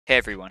Hey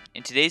everyone,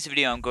 in today's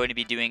video I'm going to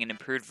be doing an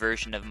improved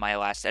version of my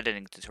last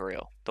editing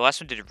tutorial. The last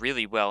one did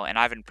really well and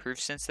I've improved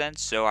since then,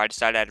 so I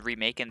decided I'd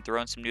remake and throw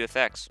in some new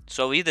effects.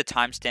 So I'll leave the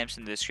timestamps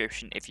in the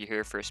description if you're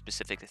here for a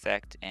specific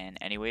effect, and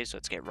anyways,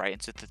 let's get right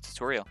into the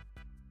tutorial.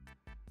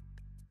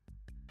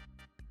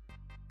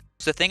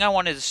 So the thing I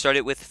wanted to start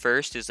it with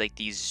first is like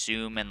these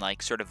zoom and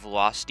like sort of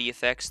velocity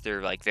effects.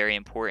 They're like very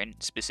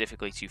important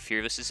specifically to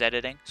Fearless's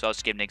editing. So I'll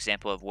just give an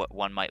example of what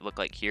one might look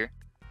like here.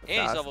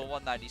 And he's level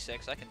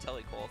 196, I can tell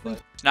he qualified.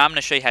 So now I'm going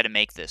to show you how to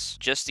make this.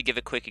 Just to give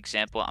a quick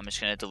example, I'm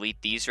just going to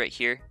delete these right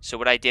here. So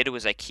what I did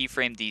was I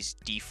keyframed these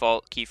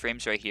default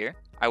keyframes right here.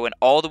 I went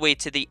all the way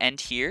to the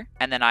end here,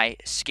 and then I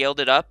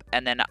scaled it up,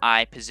 and then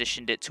I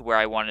positioned it to where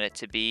I wanted it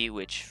to be,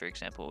 which, for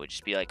example, would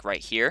just be like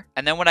right here.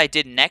 And then what I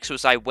did next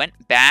was I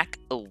went back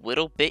a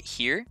little bit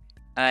here,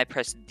 and I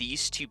pressed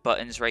these two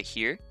buttons right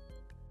here,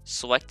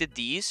 selected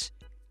these,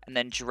 and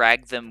then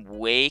dragged them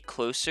way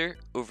closer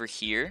over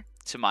here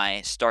to my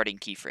starting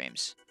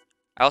keyframes.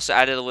 I also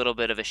added a little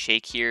bit of a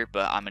shake here,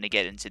 but I'm going to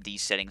get into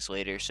these settings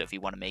later, so if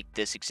you want to make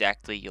this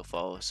exactly, you'll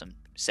follow some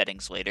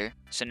settings later.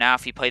 So now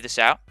if you play this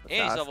out,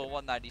 and he's level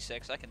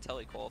 196, I can tell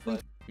he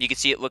qualified. You can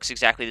see it looks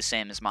exactly the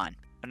same as mine.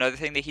 Another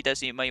thing that he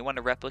does that you might want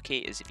to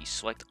replicate is if you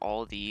select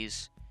all of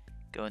these,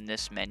 go in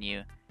this menu,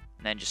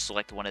 and then just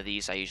select one of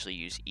these. I usually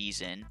use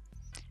ease in.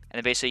 And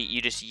then basically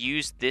you just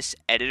use this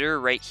editor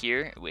right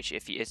here, which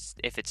if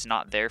it's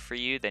not there for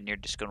you, then you're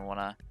just going to want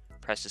to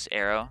press this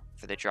arrow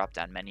for the drop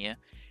down menu,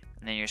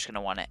 and then you're just going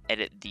to want to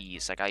edit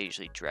these. Like I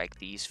usually drag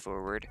these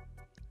forward,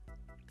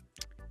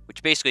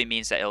 which basically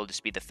means that it'll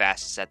just be the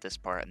fastest at this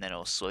part, and then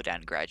it'll slow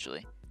down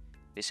gradually.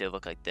 Basically it'll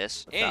look like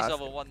this. And he's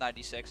level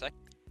 196.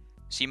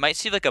 So you might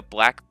see like a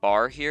black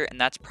bar here,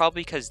 and that's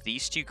probably because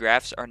these two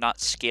graphs are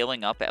not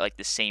scaling up at like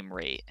the same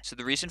rate. So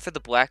the reason for the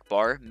black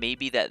bar may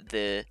be that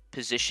the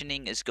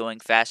positioning is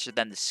going faster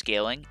than the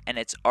scaling, and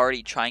it's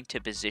already trying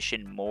to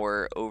position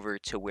more over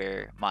to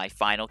where my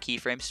final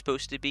keyframe is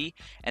supposed to be,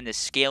 and the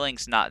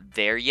scaling's not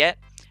there yet.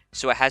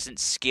 So it hasn't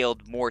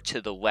scaled more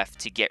to the left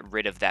to get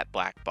rid of that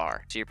black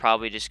bar. So you're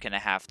probably just going to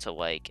have to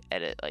like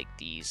edit like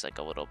these like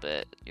a little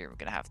bit. You're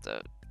going to have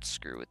to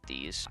screw with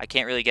these. I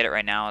can't really get it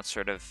right now.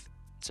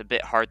 It's a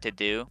bit hard to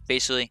do.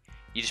 Basically,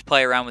 you just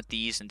play around with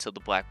these until the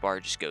black bar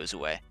just goes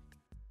away.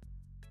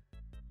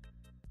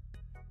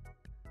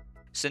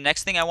 So the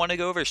next thing I want to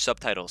go over is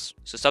subtitles.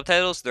 So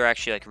subtitles, they're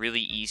actually like really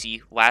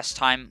easy. Last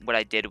time what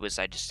I did was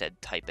I just said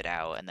type it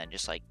out and then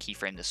just like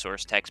keyframe the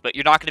source text. But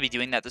you're not going to be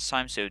doing that this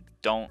time, so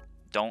don't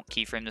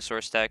keyframe the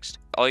source text.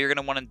 All you're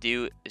going to want to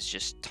do is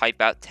just type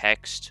out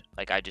text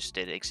like I just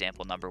did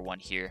example number 1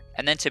 here.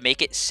 And then to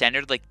make it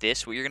centered like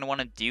this, what you're going to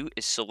want to do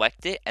is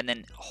select it and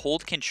then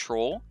hold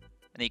control.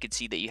 And then you can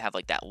see that you have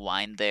like that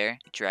line there.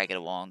 You drag it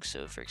along.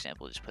 So for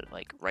example, just put it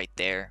like right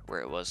there where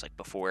it was like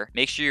before.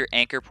 Make sure your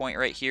anchor point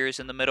right here is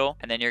in the middle.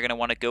 And then you're going to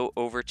want to go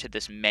over to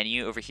this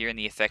menu over here in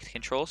the effect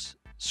controls.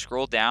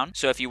 Scroll down.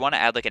 So if you want to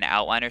add like an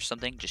outline or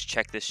something, just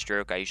check this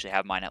stroke. I usually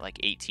have mine at like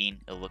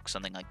 18. It'll look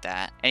something like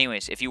that.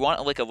 Anyways, if you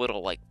want like a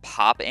little like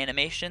pop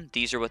animation,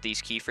 these are what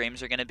these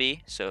keyframes are going to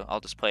be. So I'll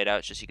just play it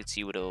out just so you can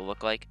see what it'll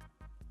look like.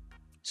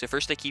 So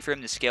first I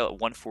keyframe the scale at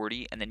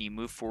 140, and then you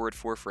move forward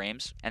 4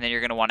 frames, and then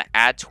you're going to want to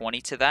add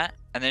 20 to that,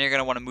 and then you're going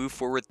to want to move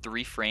forward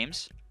 3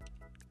 frames,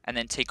 and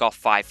then take off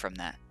 5 from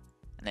that,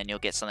 and then you'll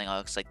get something that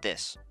looks like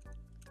this.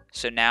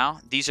 So now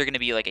these are going to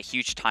be like a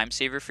huge time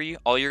saver for you.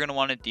 All you're going to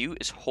want to do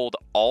is hold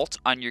Alt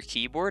on your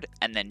keyboard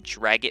and then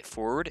drag it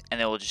forward, and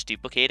then we'll just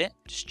duplicate it.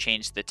 Just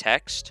change the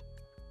text,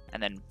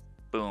 and then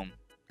boom.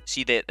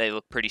 See that they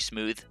look pretty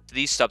smooth. So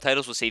these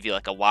subtitles will save you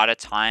like a lot of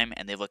time,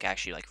 and they look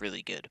actually like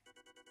really good.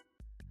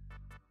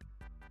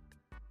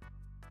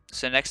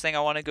 So next thing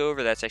I want to go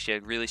over that's actually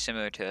really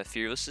similar to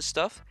Fearless's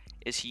stuff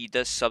is he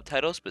does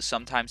subtitles, but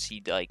sometimes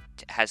he like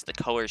has the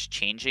colors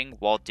changing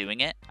while doing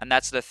it. And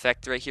that's the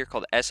effect right here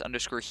called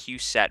S_hue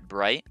sat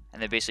bright.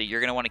 And then basically you're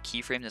going to want to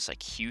keyframe this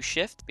like hue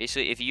shift.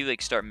 Basically if you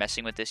like start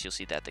messing with this, you'll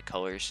see that the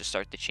colors just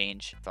start to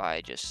change. If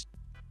I just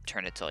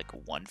turn it to like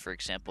 1, for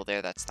example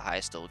there, that's the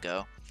highest it'll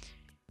go.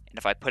 And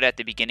if I put it at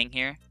the beginning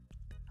here,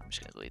 I'm just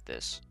going to delete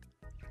this.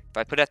 If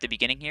I put it at the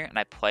beginning here and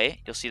I play it,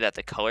 you'll see that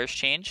the colors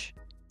change.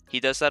 He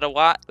does that a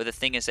lot, but the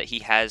thing is that he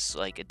has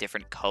like a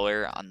different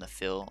color on the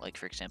fill. Like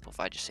for example, if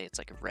I just say it's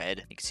like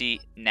red, you can see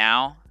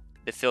now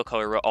the fill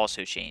color will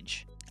also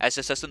change. As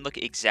this doesn't look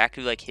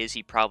exactly like his,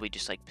 he probably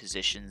just like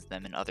positions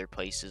them in other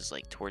places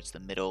like towards the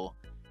middle,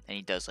 and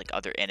he does like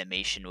other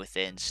animation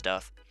within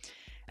stuff.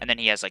 And then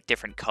he has like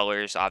different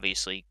colors,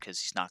 obviously, because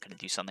he's not going to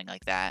do something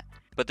like that.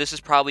 But this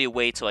is probably a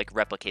way to like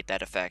replicate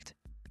that effect.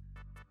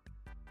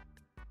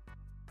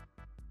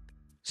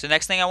 So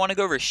next thing I want to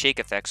go over is shake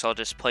effects. So I'll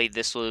just play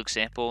this little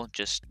example.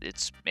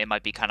 It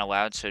might be kind of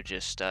loud, so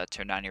just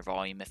turn down your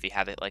volume if you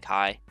have it like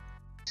high.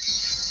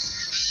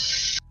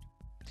 So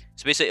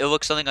basically it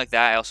looks something like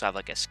that. I also have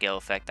like a scale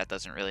effect, that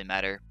doesn't really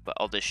matter, but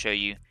I'll just show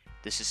you.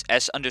 This is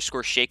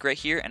S_shake right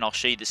here, and I'll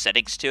show you the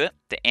settings to it.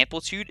 The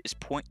amplitude is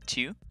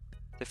 0.2.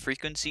 The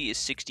frequency is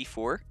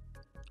 64.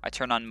 I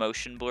turn on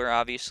motion blur,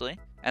 obviously.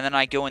 And then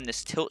I go in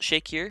this tilt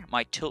shake here.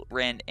 My tilt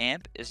rand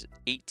amp is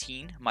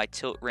 18. My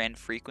tilt rand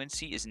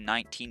frequency is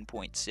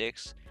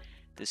 19.6.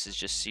 This is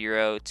just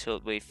 0.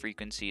 Tilt wave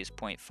frequency is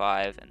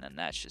 0.5, and then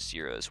that's just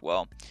 0 as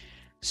well.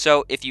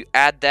 So if you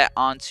add that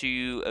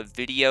onto a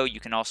video, you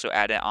can also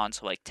add it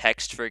onto like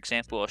text, for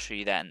example. I'll show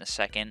you that in a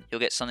second.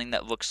 You'll get something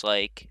that looks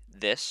like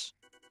this.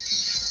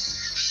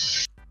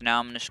 Now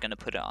I'm just going to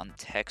put it on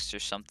text or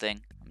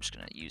something. I'm just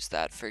going to use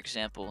that, for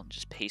example, and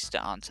just paste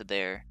it onto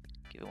there.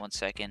 Give it 1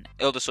 second.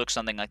 It'll just look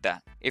something like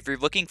that. If you're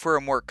looking for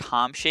a more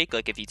calm shake,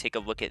 like if you take a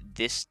look at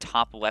this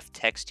top left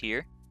text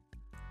here.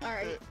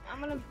 Alright,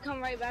 I'm gonna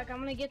come right back. I'm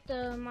gonna get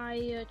my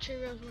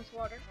Cheerios with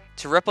water.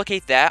 To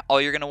replicate that,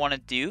 all you're going to want to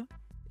do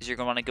is you're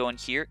going to want to go in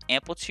here,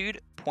 amplitude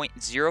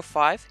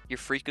 0.05, your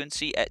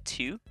frequency at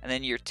 2, and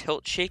then your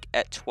tilt shake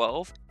at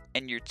 12,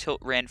 and your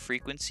tilt rand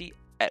frequency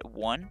at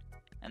 1,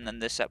 and then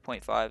this at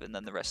 0.5, and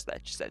then the rest of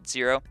that just at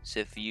 0. So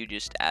if you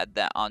just add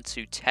that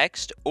onto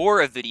text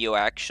or a video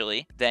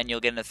actually, then you'll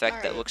get an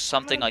effect that looks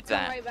something like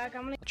that. Right back.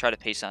 I'll try to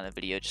paste on a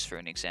video just for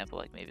an example,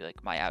 like maybe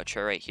like my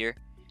outro right here.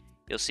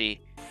 You'll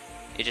see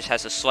it just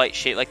has a slight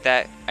shake like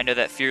that. I know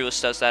that Fearless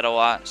does that a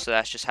lot, so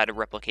that's just how to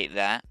replicate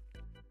that.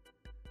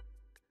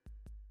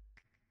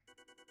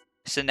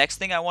 So the next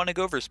thing I want to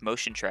go over is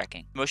motion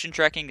tracking. Motion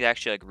tracking is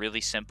actually like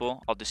really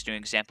simple. I'll just do an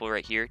example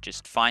right here.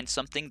 Just find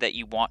something that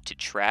you want to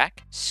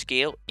track,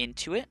 scale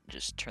into it,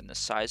 just turn the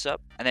size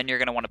up, and then you're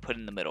going to want to put it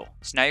in the middle.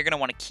 So now you're going to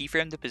want to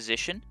keyframe the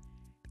position,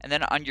 and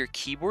then on your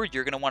keyboard,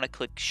 you're going to want to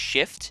click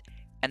Shift,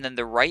 and then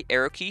the right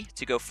arrow key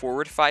to go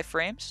forward 5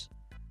 frames.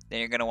 Then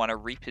you're going to want to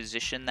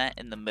reposition that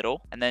in the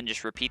middle, and then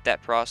just repeat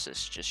that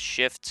process. Just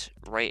Shift,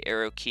 right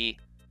arrow key,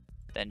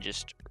 then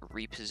just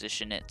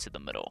reposition it to the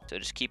middle. So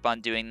just keep on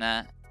doing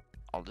that.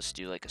 I'll just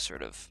do like a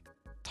sort of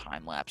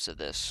time lapse of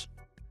this.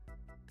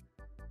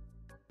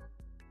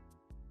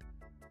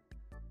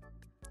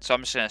 So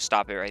I'm just going to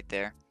stop it right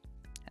there.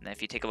 And then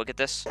if you take a look at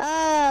this,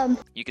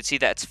 you can see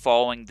that it's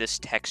following this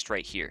text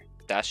right here.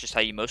 That's just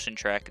how you motion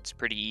track. It's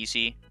pretty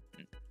easy.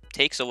 It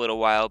takes a little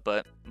while,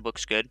 but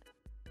looks good.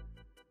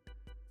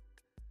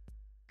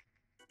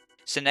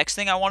 So next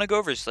thing I want to go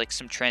over is like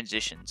some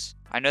transitions.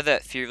 I know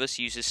that Fearless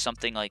uses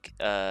something like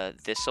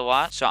this a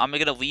lot, so I'm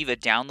going to leave a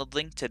download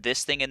link to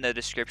this thing in the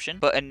description.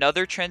 But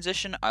another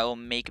transition I will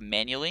make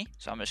manually,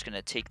 so I'm just going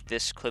to take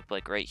this clip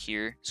like right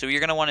here. So what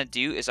you're going to want to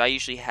do is I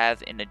usually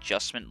have an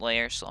adjustment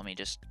layer, so let me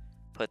just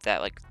put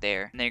that like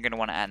there. And then you're going to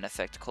want to add an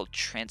effect called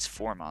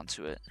transform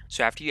onto it.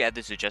 So after you add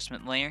this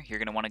adjustment layer, you're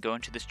going to want to go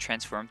into this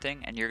transform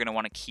thing, and you're going to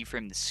want to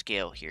keyframe the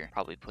scale here.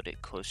 Probably put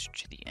it closer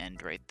to the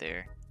end right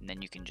there, and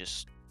then you can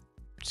just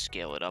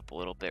scale it up a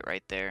little bit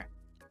right there.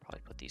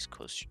 Probably put these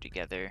closer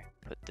together,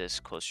 put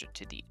this closer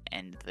to the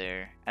end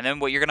there. And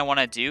then what you're going to want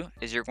to do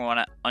is you're going to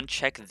want to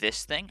uncheck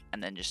this thing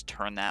and then just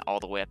turn that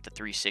all the way up to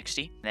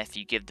 360. And if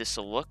you give this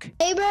a look,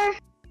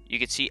 you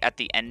can see at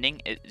the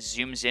ending it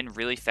zooms in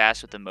really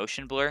fast with the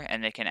motion blur,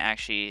 and it can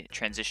actually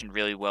transition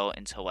really well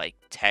into like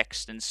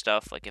text and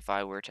stuff. Like if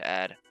I were to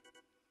add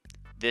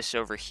this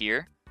over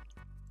here,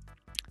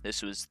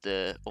 this was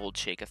the old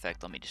shake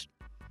effect. Let me just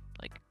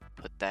like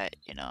put that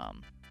in the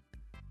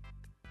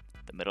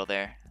middle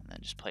there, and then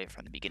just play it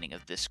from the beginning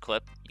of this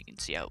clip. You can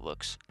see how it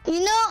looks.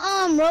 You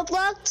know,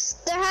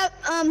 Roblox, they have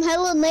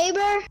Hello Neighbor.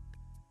 You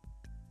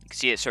can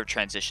see it sort of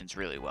transitions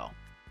really well.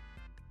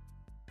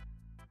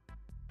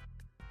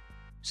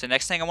 So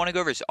next thing I want to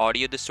go over is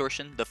audio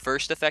distortion. The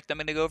first effect I'm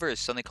going to go over is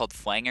something called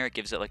flanger. It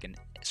gives it like an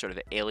sort of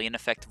alien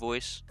effect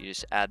voice. You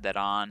just add that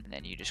on, and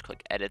then you just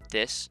click edit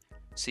this.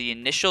 So the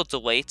initial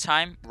delay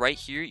time right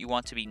here, you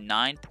want to be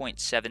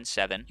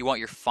 9.77. You want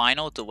your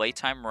final delay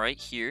time right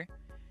here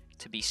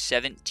to be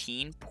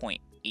 17.84.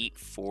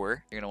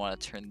 You're going to want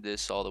to turn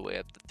this all the way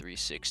up to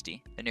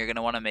 360. Then you're going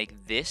to want to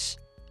make this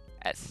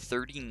at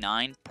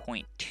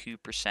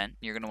 39.2%.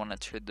 You're going to want to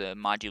turn the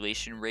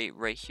modulation rate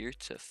right here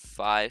to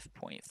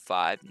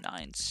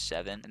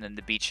 5.597. And then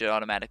the beat should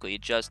automatically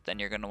adjust. Then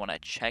you're going to want to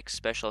check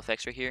special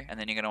effects right here. And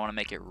then you're going to want to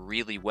make it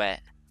really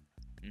wet.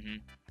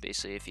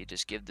 Basically, if you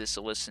just give this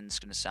a listen, it's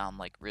going to sound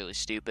like really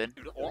stupid.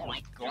 Oh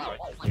my god.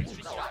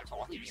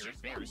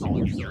 It's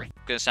going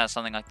to sound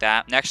something like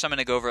that. Next, I'm going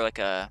to go over like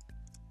a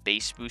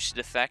bass boosted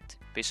effect.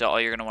 Basically, all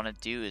you're going to want to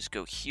do is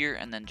go here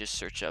and then just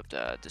search up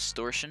the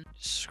distortion.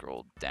 Just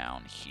scroll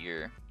down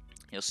here.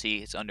 You'll see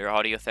it's under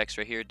audio effects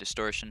right here,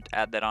 distortion.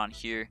 Add that on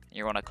here.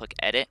 You want to click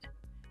edit.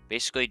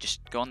 Basically,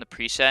 just go on the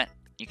preset.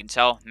 You can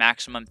tell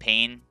maximum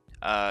pain.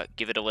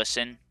 Give it a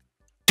listen.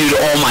 Dude,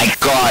 oh my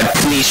god,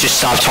 please just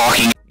stop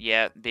talking.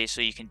 Yeah,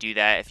 basically you can do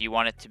that. If you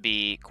want it to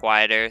be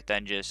quieter,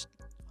 then just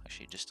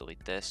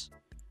delete this.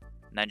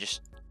 And then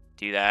just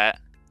do that.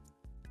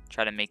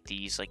 Try to make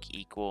these like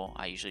equal.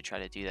 I usually try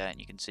to do that,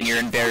 and you can see You're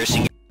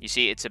embarrassing. You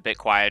see it's a bit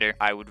quieter.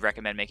 I would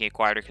recommend making it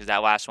quieter because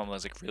that last one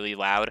was like really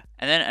loud.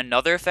 And then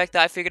another effect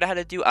that I figured out how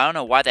to do, I don't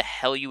know why the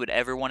hell you would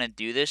ever want to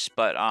do this,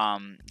 but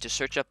just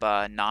search up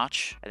a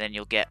notch, and then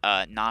you'll get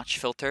a notch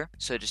filter.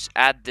 So just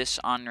add this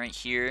on right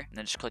here, and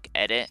then just click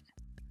edit.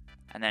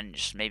 and then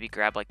just maybe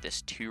grab like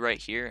this 2 right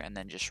here, and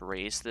then just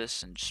raise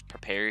this and just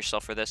prepare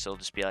yourself for this. It'll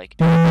just be like,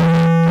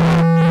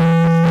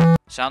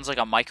 sounds like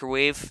a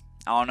microwave.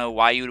 I don't know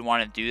why you would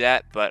want to do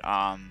that, but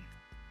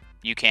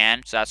you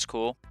can, so that's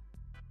cool.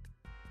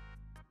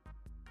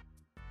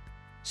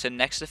 So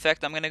next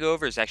effect I'm going to go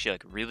over is actually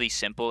like really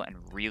simple and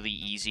really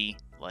easy.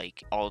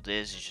 Like all it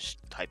is just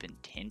type in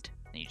tint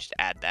and you just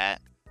add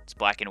that. It's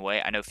black and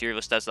white. I know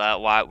Fearless does that a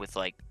lot with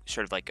like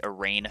sort of like a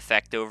rain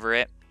effect over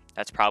it.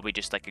 That's probably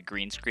just like a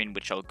green screen,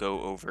 which I'll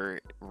go over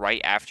right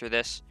after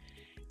this.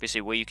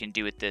 Basically what you can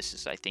do with this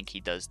is, I think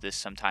he does this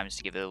sometimes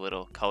to give it a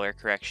little color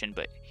correction,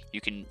 but you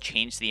can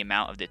change the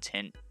amount of the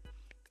tint,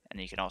 and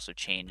you can also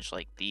change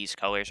like these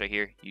colors right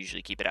here.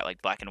 Usually keep it at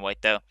like black and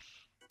white though.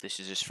 This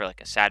is just for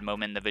like a sad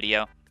moment in the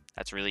video.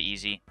 That's really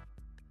easy.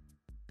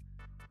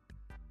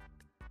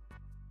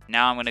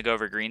 Now I'm going to go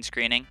over green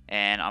screening,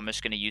 and I'm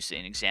just going to use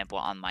an example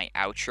on my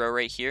outro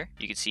right here.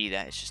 You can see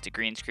that it's just a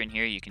green screen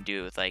here. You can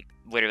do it with like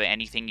literally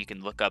anything. You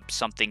can look up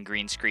something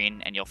green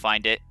screen and you'll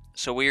find it.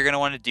 So what you're going to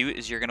want to do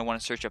is you're going to want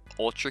to search up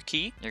Ultra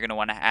Key. You're going to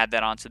want to add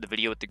that onto the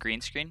video with the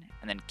green screen,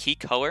 and then Key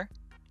Color.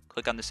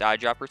 Click on this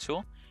eyedropper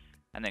tool,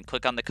 and then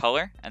click on the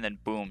color, and then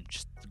boom,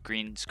 just the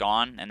green's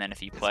gone. And then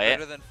if you play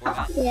it,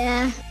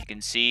 Yeah. you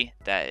can see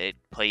that it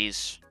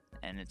plays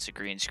and it's a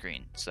green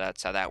screen. So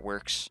that's how that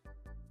works.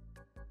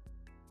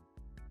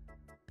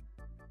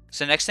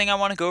 So next thing I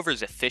want to go over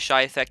is a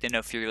fisheye effect. I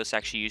know Fearless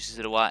actually uses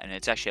it a lot, and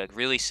it's actually like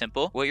really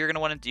simple. What you're going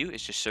to want to do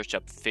is just search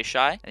up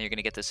fisheye, and you're going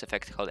to get this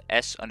effect called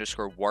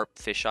S_warp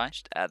fisheye.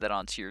 Just add that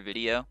onto your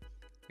video.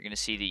 You're going to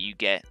see that you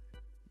get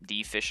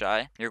the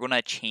fisheye. You're going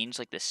to change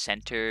like the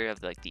center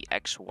of like the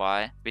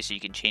XY. Basically you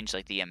can change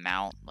like the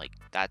amount. Like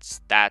that's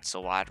a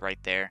lot right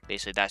there.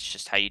 Basically that's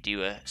just how you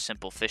do a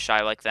simple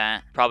fisheye like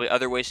that. Probably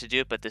other ways to do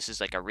it, but this is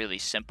like a really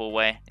simple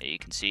way that you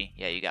can see.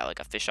 Yeah, you got like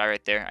a fisheye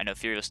right there. I know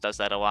Fearless does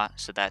that a lot,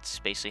 so that's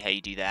basically how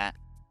you do that.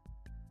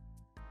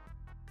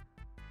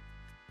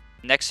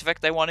 Next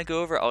effect I want to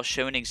go over, I'll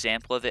show an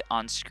example of it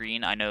on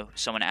screen. I know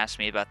someone asked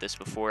me about this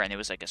before, and it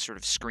was like a sort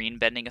of screen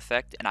bending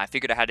effect, and I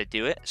figured out how to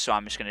do it, so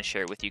I'm just going to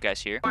share it with you guys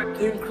here. So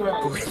what you're going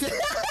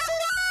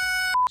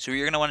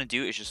to want to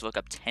do is just look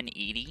up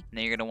 1080, and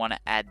then you're going to want to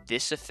add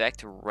this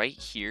effect right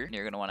here, and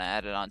you're going to want to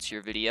add it onto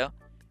your video,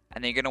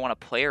 and then you're going to want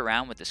to play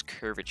around with this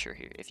curvature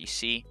here. If you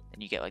see,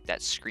 then you get like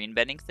that screen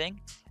bending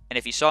thing, and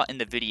if you saw it in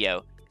the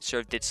video,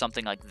 sort of did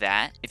something like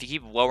that. If you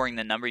keep lowering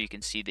the number, you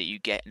can see that you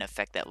get an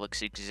effect that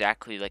looks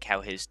exactly like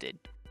how his did.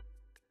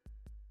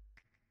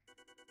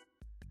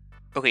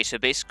 Okay, so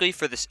basically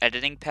for this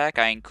editing pack,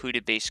 I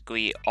included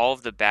basically all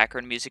of the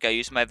background music I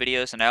use in my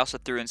videos, and I also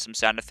threw in some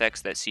sound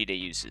effects that Ceeday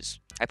uses.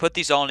 I put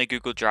these all in a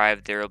Google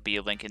Drive. There will be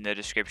a link in the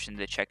description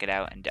to check it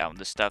out and download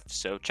the stuff,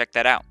 so check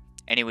that out.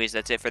 Anyways,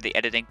 that's it for the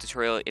editing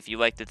tutorial. If you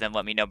liked it, then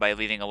let me know by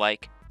leaving a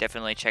like.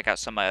 Definitely check out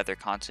some of my other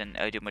content.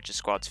 I do a bunch of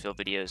Squads Field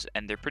videos,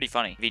 and they're pretty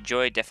funny. If you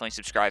enjoyed, definitely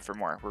subscribe for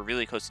more. We're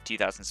really close to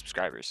 2,000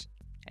 subscribers.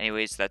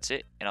 Anyways, that's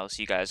it, and I'll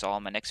see you guys all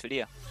in my next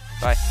video.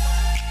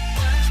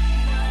 Bye.